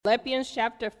Philippians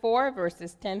chapter 4,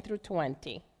 verses 10 through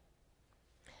 20.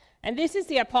 And this is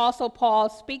the Apostle Paul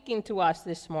speaking to us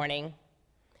this morning.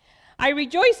 I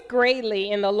rejoice greatly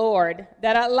in the Lord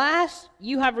that at last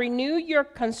you have renewed your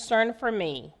concern for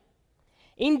me.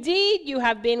 Indeed, you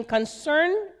have been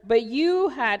concerned, but you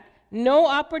had no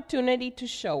opportunity to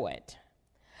show it.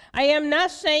 I am not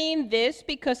saying this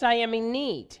because I am in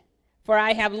need, for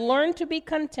I have learned to be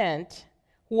content,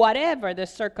 whatever the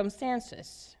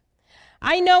circumstances.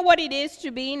 I know what it is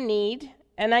to be in need,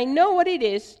 and I know what it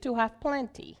is to have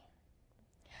plenty.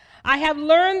 I have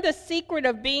learned the secret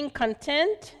of being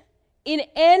content in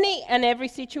any and every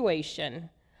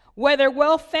situation, whether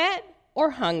well-fed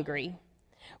or hungry,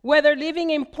 whether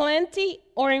living in plenty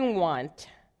or in want.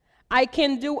 I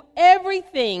can do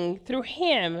everything through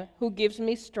him who gives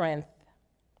me strength.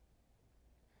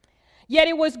 Yet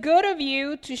it was good of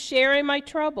you to share in my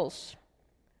troubles.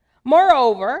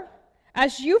 Moreover,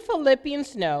 as you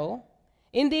Philippians know,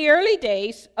 in the early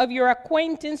days of your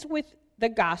acquaintance with the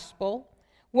gospel,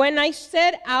 when I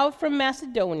set out from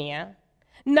Macedonia,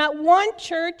 not one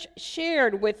church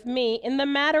shared with me in the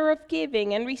matter of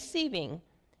giving and receiving,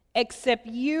 except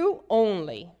you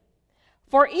only.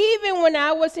 For even when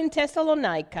I was in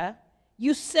Thessalonica,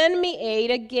 you sent me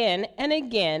aid again and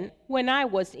again when I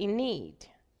was in need.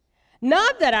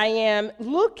 Not that I am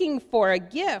looking for a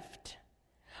gift,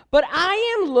 but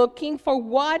I am looking for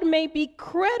what may be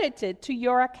credited to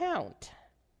your account.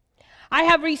 I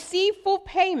have received full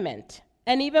payment,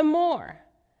 and even more.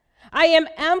 I am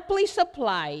amply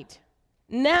supplied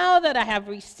now that I have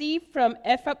received from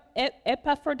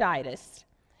Epaphroditus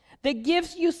the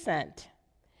gifts you sent.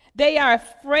 They are a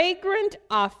fragrant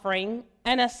offering,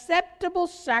 an acceptable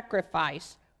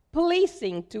sacrifice,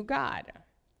 pleasing to God.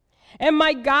 And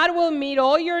my God will meet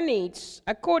all your needs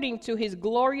according to his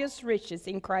glorious riches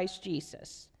in Christ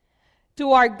Jesus.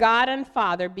 To our God and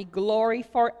Father be glory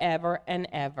forever and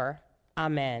ever.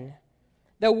 Amen.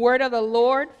 The word of the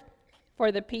Lord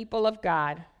for the people of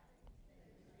God.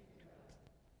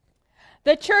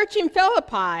 The church in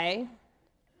Philippi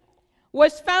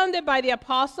was founded by the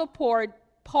Apostle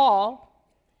Paul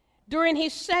during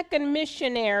his second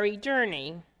missionary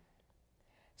journey.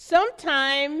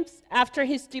 Sometimes after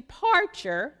his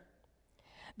departure,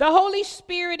 the Holy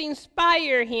Spirit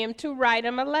inspired him to write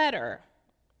them a letter,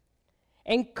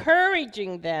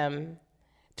 encouraging them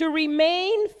to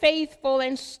remain faithful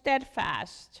and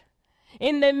steadfast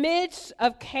in the midst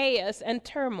of chaos and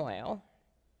turmoil.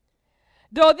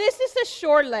 Though this is a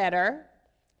short letter,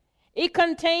 it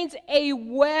contains a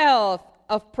wealth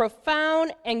of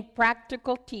profound and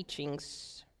practical teachings.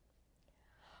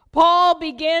 Paul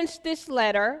begins this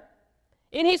letter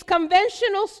in his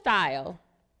conventional style: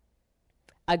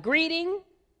 a greeting,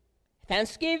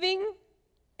 thanksgiving,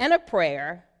 and a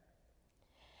prayer.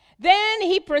 Then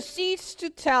he proceeds to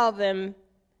tell them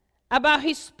about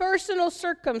his personal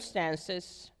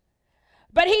circumstances,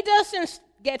 but he doesn't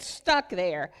get stuck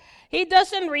there. He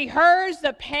doesn't rehearse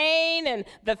the pain and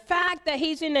the fact that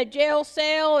he's in a jail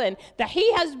cell and that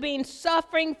he has been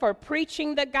suffering for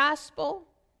preaching the gospel.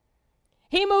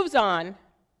 He moves on,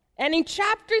 and in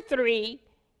chapter 3,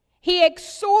 he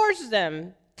exhorts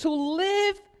them to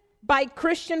live by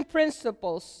Christian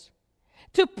principles,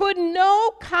 to put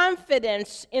no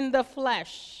confidence in the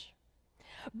flesh,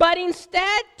 but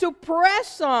instead to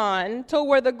press on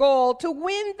toward the goal to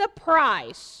win the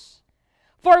prize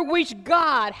for which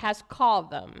God has called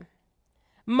them.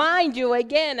 Mind you,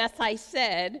 again, as I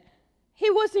said, he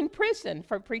was in prison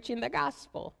for preaching the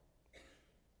gospel.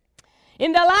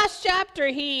 In the last chapter,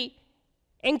 he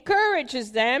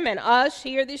encourages them and us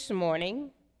here this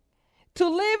morning to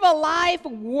live a life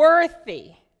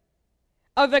worthy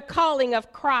of the calling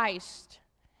of Christ,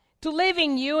 to live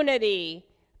in unity,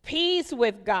 peace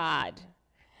with God,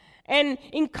 and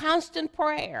in constant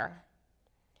prayer.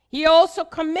 He also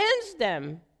commends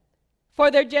them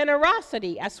for their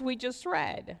generosity, as we just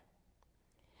read.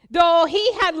 Though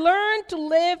he had learned to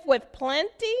live with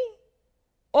plenty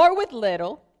or with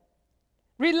little,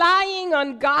 relying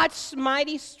on God's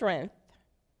mighty strength,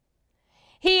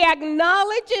 he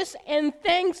acknowledges and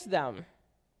thanks them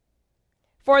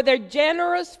for their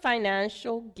generous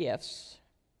financial gifts.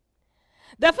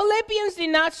 The Philippians did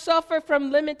not suffer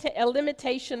from a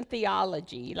limitation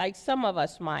theology like some of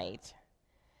us might,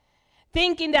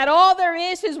 thinking that all there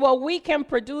is what we can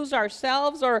produce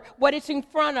ourselves or what is in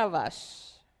front of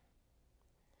us.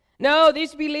 No,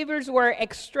 these believers were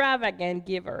extravagant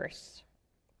givers.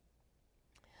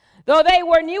 Though they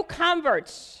were new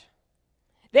converts,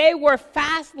 they were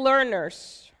fast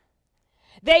learners.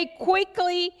 They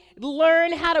quickly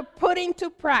learned how to put into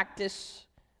practice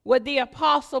what the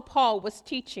Apostle Paul was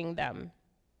teaching them.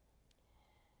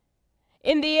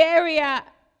 in the area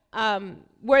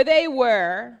where they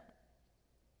were,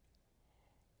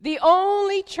 the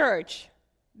only church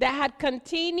that had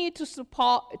continued to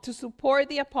support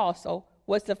the apostle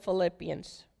was the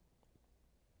Philippians.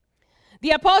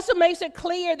 The apostle makes it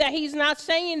clear that he's not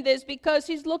saying this because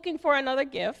he's looking for another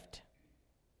gift.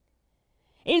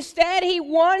 Instead, he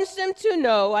wants them to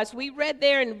know, as we read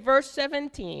there in verse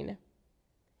 17,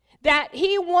 that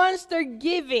he wants their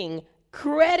giving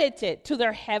credited to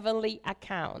their heavenly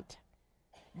account.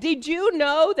 Did you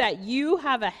know that you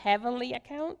have a heavenly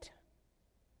account?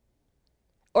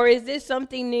 Or is this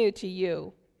something new to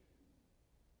you?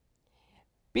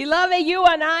 Beloved, you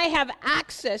and I have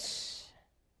access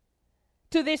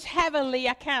to this heavenly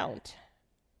account.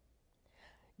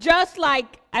 Just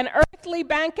like an earthly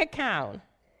bank account,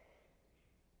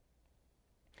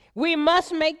 we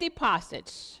must make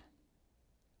deposits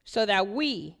so that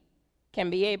we can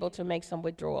be able to make some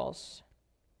withdrawals.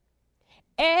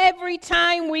 Every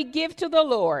time we give to the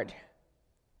Lord,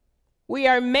 we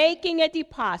are making a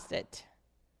deposit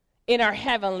in our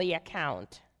heavenly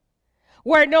account,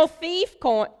 where no thief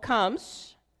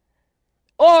comes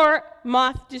or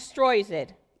moth destroys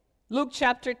it. Luke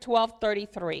chapter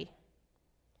 12:33.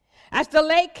 As the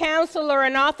late counselor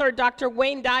and author Dr.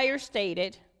 Wayne Dyer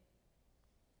stated,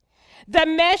 the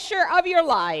measure of your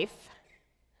life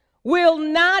will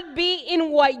not be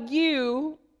in what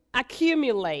you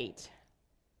accumulate,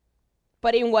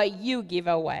 but in what you give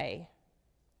away.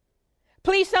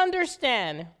 Please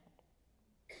understand,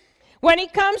 when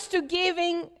it comes to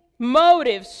giving,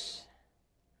 motives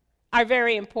are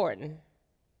very important.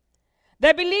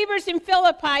 The believers in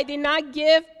Philippi did not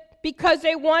give because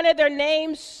they wanted their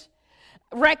names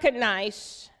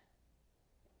recognized.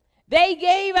 They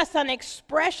gave as an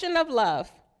expression of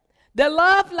love, the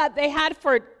love that they had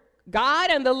for God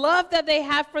and the love that they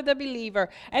have for the believer,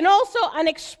 and also an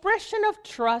expression of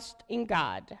trust in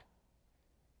God.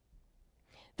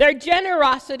 Their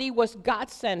generosity was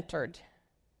God-centered,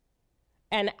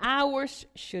 and ours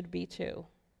should be too.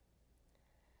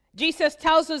 Jesus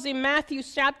tells us in Matthew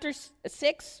chapter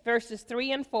 6, verses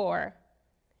 3 and 4,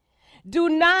 do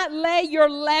not let your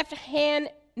left hand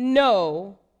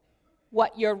know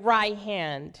what your right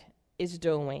hand is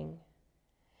doing.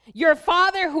 Your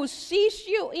Father who sees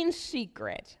you in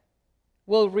secret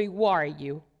will reward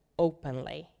you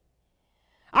openly.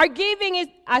 Our giving is,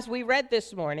 as we read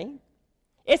this morning,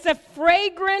 it's a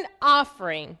fragrant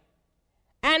offering,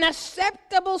 an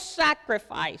acceptable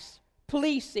sacrifice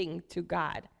pleasing to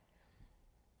God.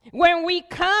 When we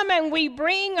come and we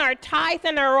bring our tithe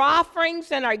and our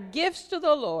offerings and our gifts to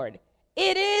the Lord,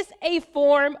 it is a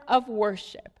form of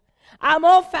worship. I'm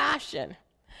old-fashioned.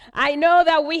 I know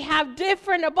that we have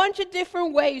a bunch of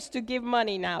different ways to give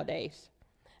money nowadays.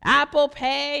 Apple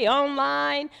Pay,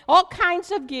 online, all kinds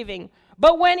of giving.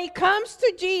 But when it comes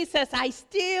to Jesus, I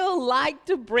still like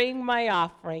to bring my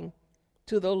offering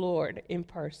to the Lord in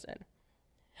person.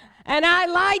 And I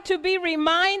like to be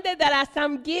reminded that as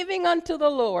I'm giving unto the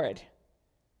Lord,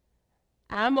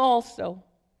 I'm also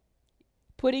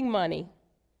putting money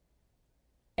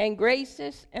and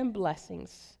graces and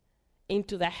blessings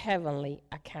into the heavenly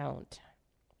account.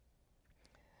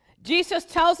 Jesus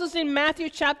tells us in Matthew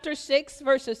chapter 6,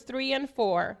 verses 3 and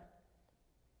 4,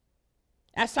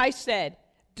 as I said,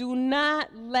 do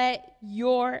not let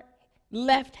your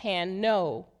left hand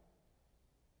know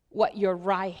what your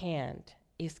right hand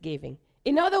is giving.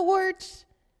 In other words,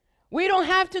 we don't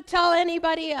have to tell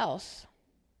anybody else.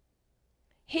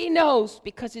 He knows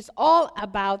because it's all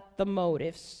about the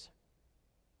motives.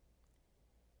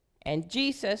 And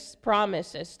Jesus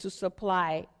promises to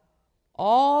supply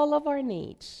all of our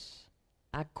needs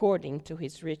according to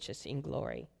his riches in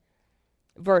glory.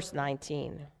 Verse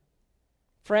 19.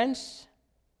 Friends,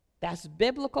 that's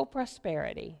biblical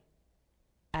prosperity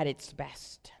at its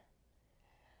best.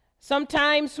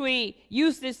 Sometimes we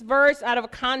use this verse out of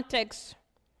context.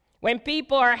 When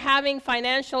people are having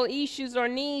financial issues or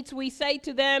needs, we say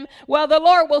to them, well, the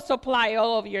Lord will supply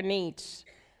all of your needs.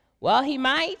 Well, he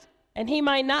might, and he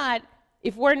might not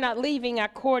if we're not living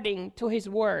according to his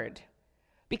word.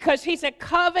 Because he's a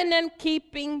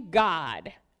covenant-keeping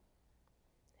God.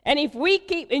 And if we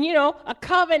keep, and a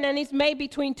covenant is made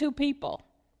between two people.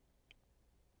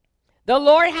 The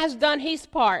Lord has done his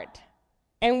part,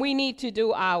 and we need to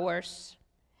do ours.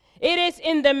 It is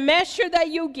in the measure that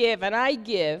you give, and I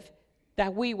give,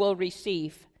 that we will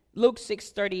receive. Luke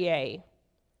 6:38.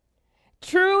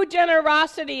 True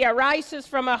generosity arises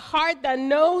from a heart that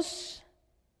knows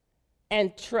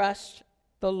and trusts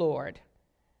the Lord.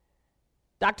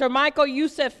 Dr. Michael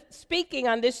Youssef, speaking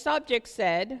on this subject,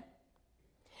 said,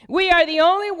 we are the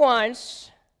only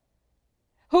ones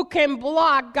who can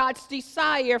block God's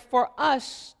desire for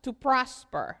us to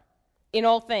prosper in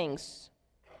all things.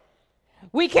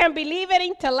 We can believe it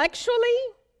intellectually,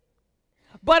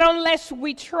 but unless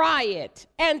we try it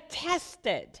and test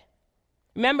it.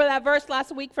 Remember that verse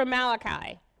last week from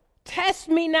Malachi? Test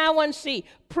me now and see.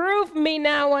 Prove me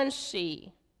now and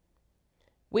see.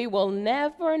 We will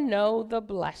never know the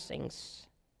blessings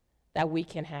that we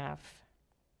can have.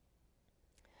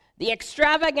 The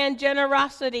extravagant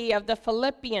generosity of the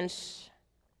Philippians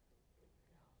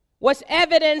was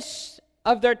evidence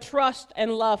of their trust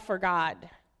and love for God.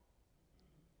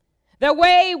 The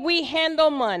way we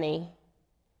handle money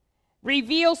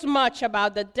reveals much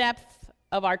about the depth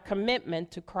of our commitment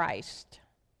to Christ.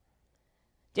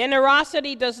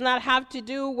 Generosity does not have to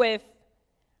do with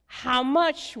how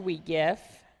much we give,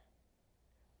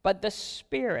 but the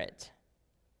spirit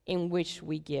in which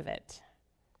we give it.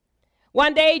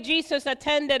 One day, Jesus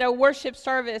attended a worship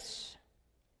service.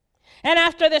 And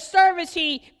after the service,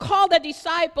 he called the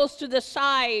disciples to the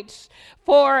sides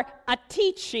for a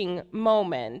teaching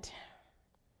moment.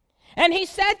 And he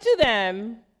said to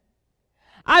them,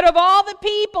 out of all the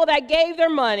people that gave their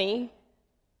money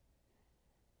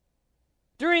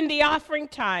during the offering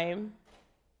time,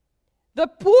 the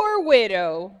poor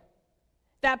widow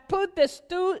that put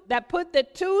the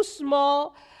two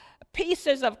small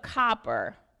pieces of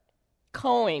copper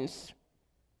coins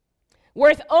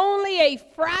worth only a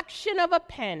fraction of a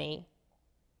penny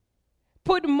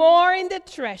put more in the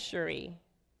treasury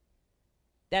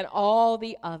than all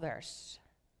the others.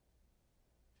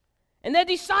 And the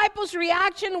disciples'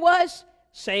 reaction was,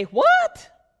 say what?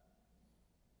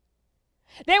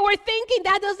 They were thinking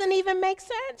that doesn't even make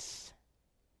sense.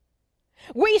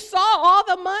 We saw all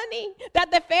the money that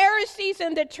the Pharisees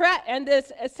and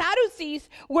the Sadducees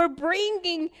were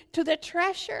bringing to the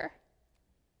treasure.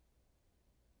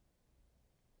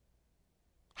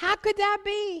 How could that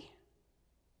be?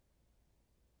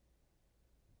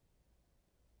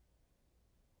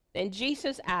 Then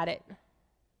Jesus added,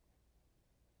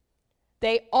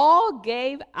 they all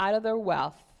gave out of their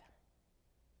wealth,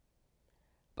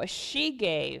 but she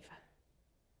gave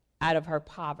out of her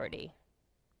poverty.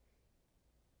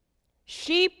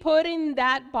 She put in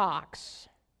that box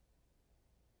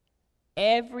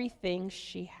everything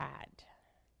she had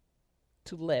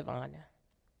to live on.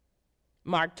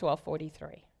 Mark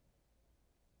 12:43.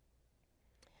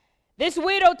 This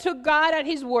widow took God at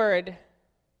his word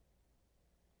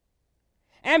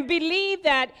and believed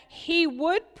that he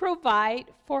would provide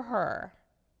for her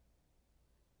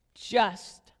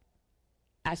just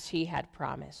as he had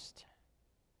promised.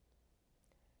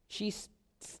 She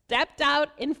stepped out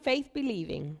in faith,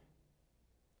 believing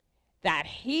that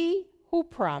he who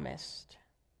promised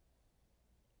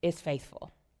is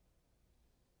faithful.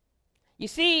 You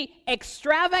see,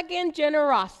 extravagant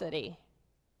generosity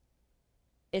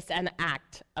is an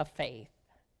act of faith.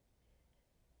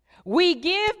 We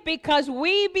give because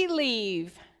we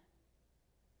believe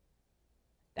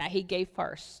that he gave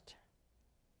first.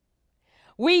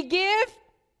 We give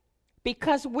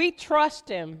because we trust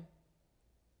him.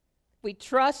 We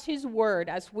trust his word,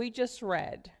 as we just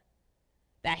read,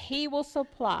 that he will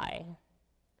supply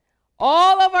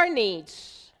all of our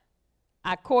needs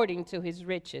according to his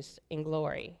riches in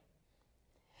glory.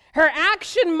 Her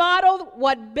action modeled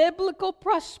what biblical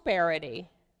prosperity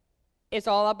is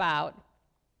all about.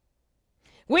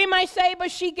 We might say,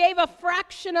 but she gave a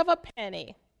fraction of a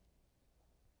penny.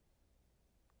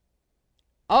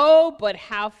 Oh, but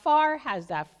how far has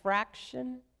that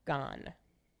fraction gone?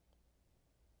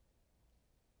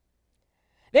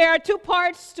 There are two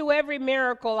parts to every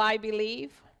miracle, I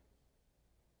believe.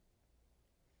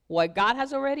 What God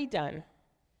has already done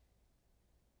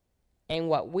and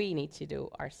what we need to do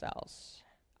ourselves,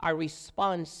 our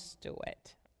response to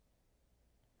it.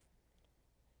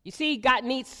 You see, God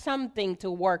needs something to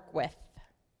work with.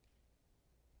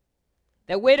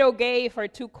 The widow gave her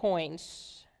 2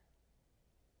 coins.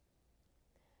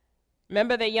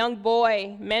 Remember the young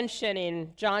boy mentioned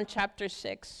in John chapter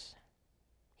 6?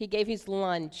 He gave his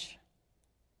lunch.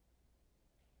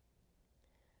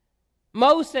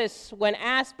 Moses, when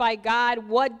asked by God,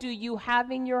 what do you have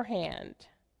in your hand?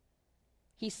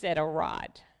 He said, a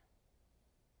rod.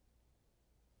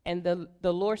 And the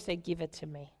Lord said, give it to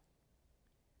me.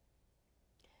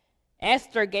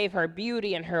 Esther gave her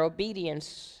beauty and her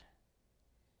obedience,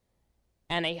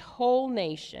 and a whole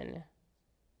nation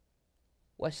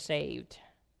was saved.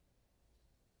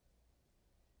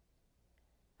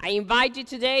 I invite you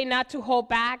today not to hold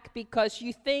back because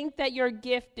you think that your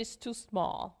gift is too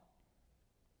small.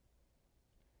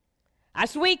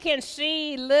 As we can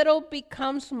see, little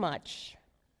becomes much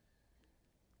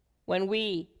when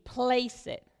we place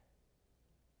it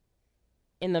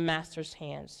in the Master's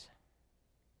hands.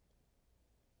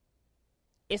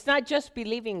 It's not just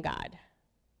believing God,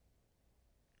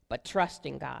 but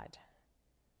trusting God.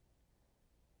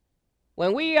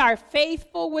 When we are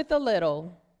faithful with a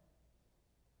little,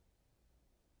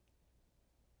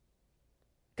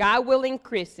 God will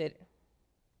increase it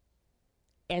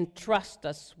and trust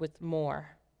us with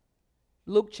more.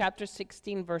 Luke chapter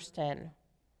 16, verse 10.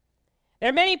 There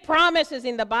are many promises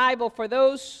in the Bible for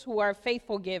those who are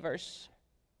faithful givers.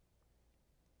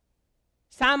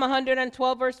 Psalm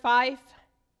 112, verse 5.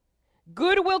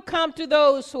 Good will come to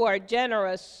those who are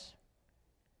generous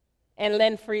and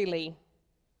lend freely.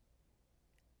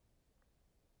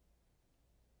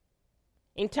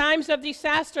 In times of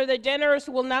disaster, the generous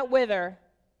will not wither.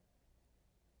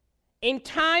 In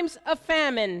times of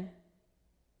famine,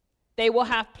 they will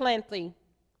have plenty.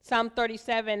 Psalm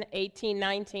 37, 18,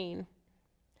 19.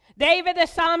 David the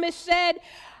psalmist said,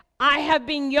 I have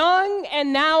been young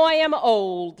and now I am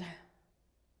old.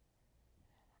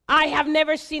 I have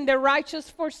never seen the righteous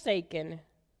forsaken,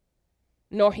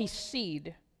 nor his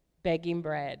seed begging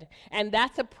bread. And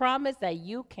that's a promise that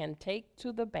you can take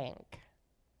to the bank.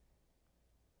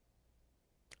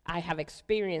 I have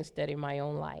experienced it in my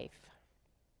own life.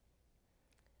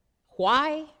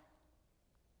 Why?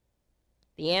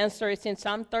 The answer is in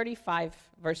Psalm 35,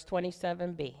 verse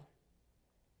 27b.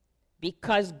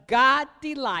 Because God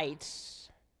delights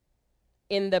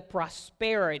in the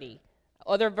prosperity.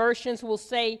 Other versions will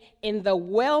say in the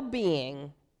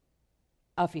well-being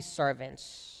of his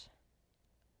servants.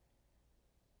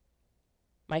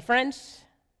 My friends,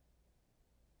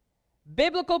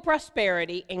 biblical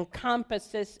prosperity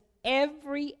encompasses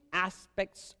every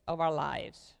aspect of our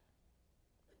lives.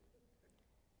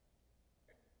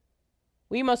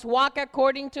 We must walk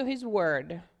according to his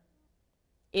word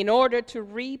in order to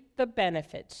reap the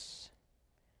benefits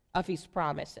of his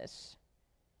promises.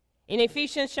 In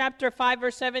Ephesians chapter 5,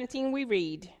 verse 17, we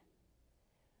read,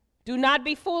 do not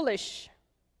be foolish,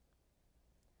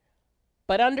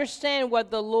 but understand what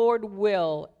the Lord's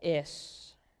will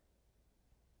is.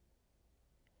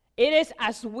 It is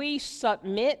as we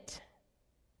submit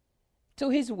to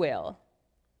his will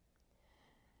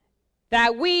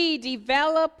that we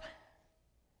develop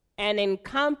an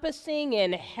encompassing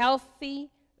and healthy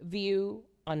view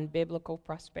on biblical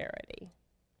prosperity.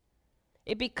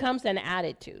 It becomes an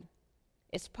attitude.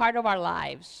 It's part of our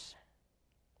lives.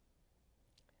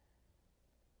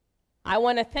 I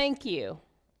want to thank you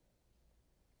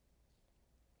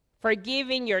for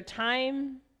giving your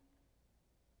time,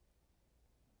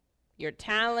 your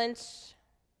talents,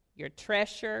 your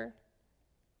treasure,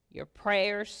 your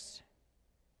prayers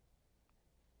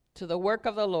to the work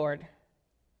of the Lord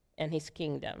and his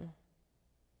kingdom.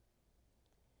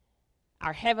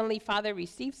 Our Heavenly Father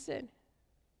receives it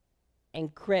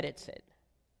and credits it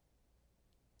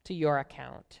to your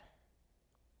account.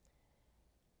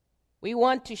 We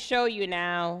want to show you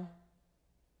now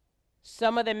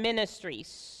some of the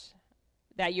ministries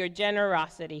that your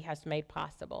generosity has made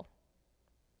possible.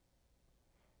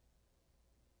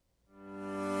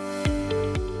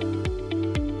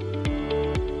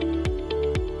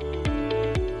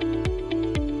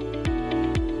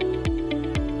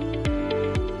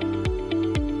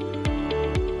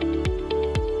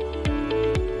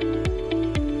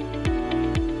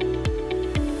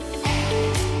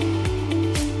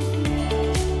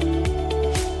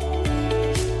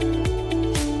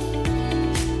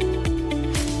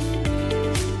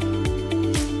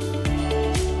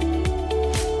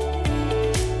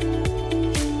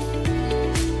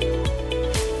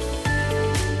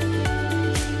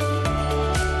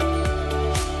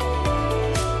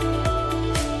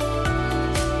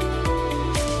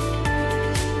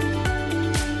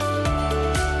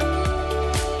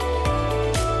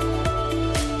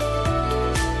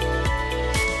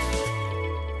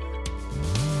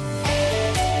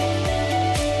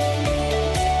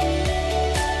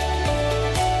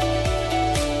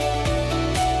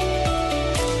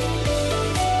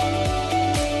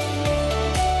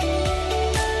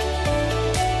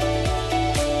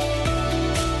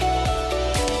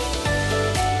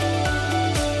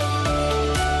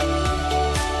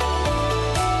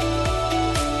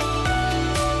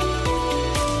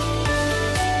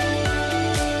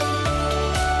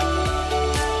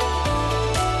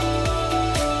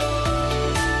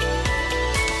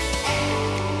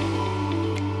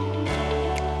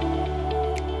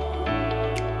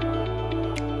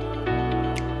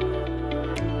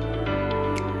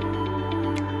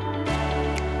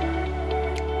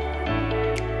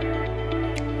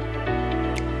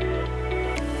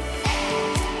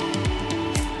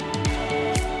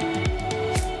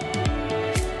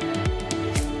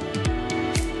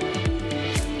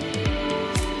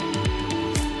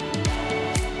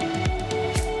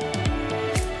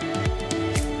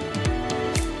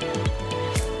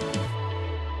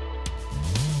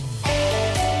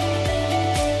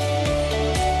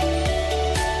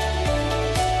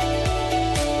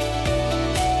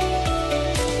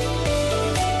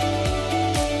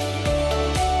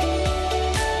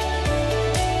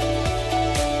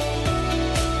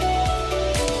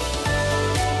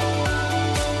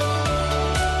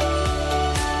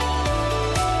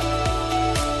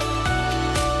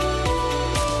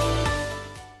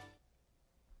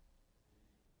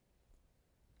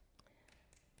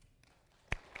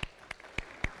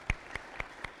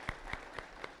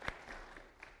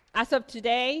 As of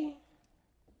today,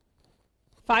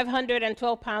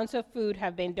 512 pounds of food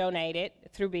have been donated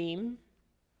through BEAM.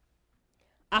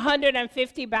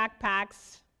 150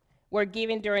 backpacks were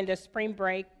given during the spring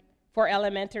break for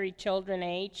elementary children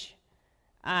age,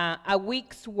 a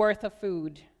week's worth of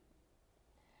food.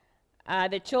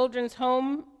 The children's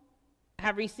home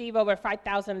have received over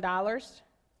 $5,000.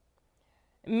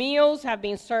 Meals have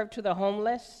been served to the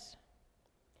homeless.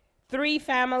 3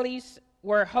 families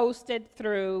were hosted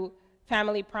through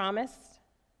Family Promise.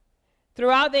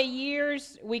 Throughout the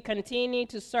years, we continue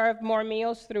to serve more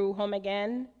meals through Home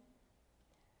Again.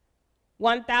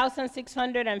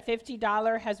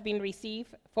 $1,650 has been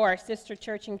received for our sister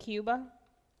church in Cuba.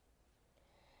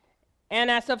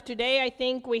 And as of today, I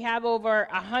think we have over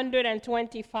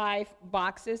 125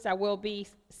 boxes that will be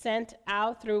sent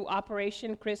out through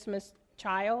Operation Christmas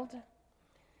Child.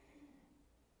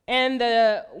 And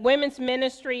the women's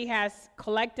ministry has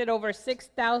collected over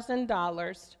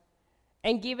 $6,000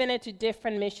 and given it to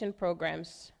different mission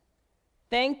programs.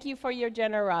 Thank you for your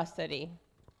generosity.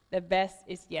 The best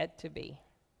is yet to be.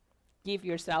 Give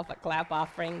yourself a clap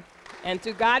offering, and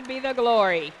to God be the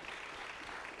glory.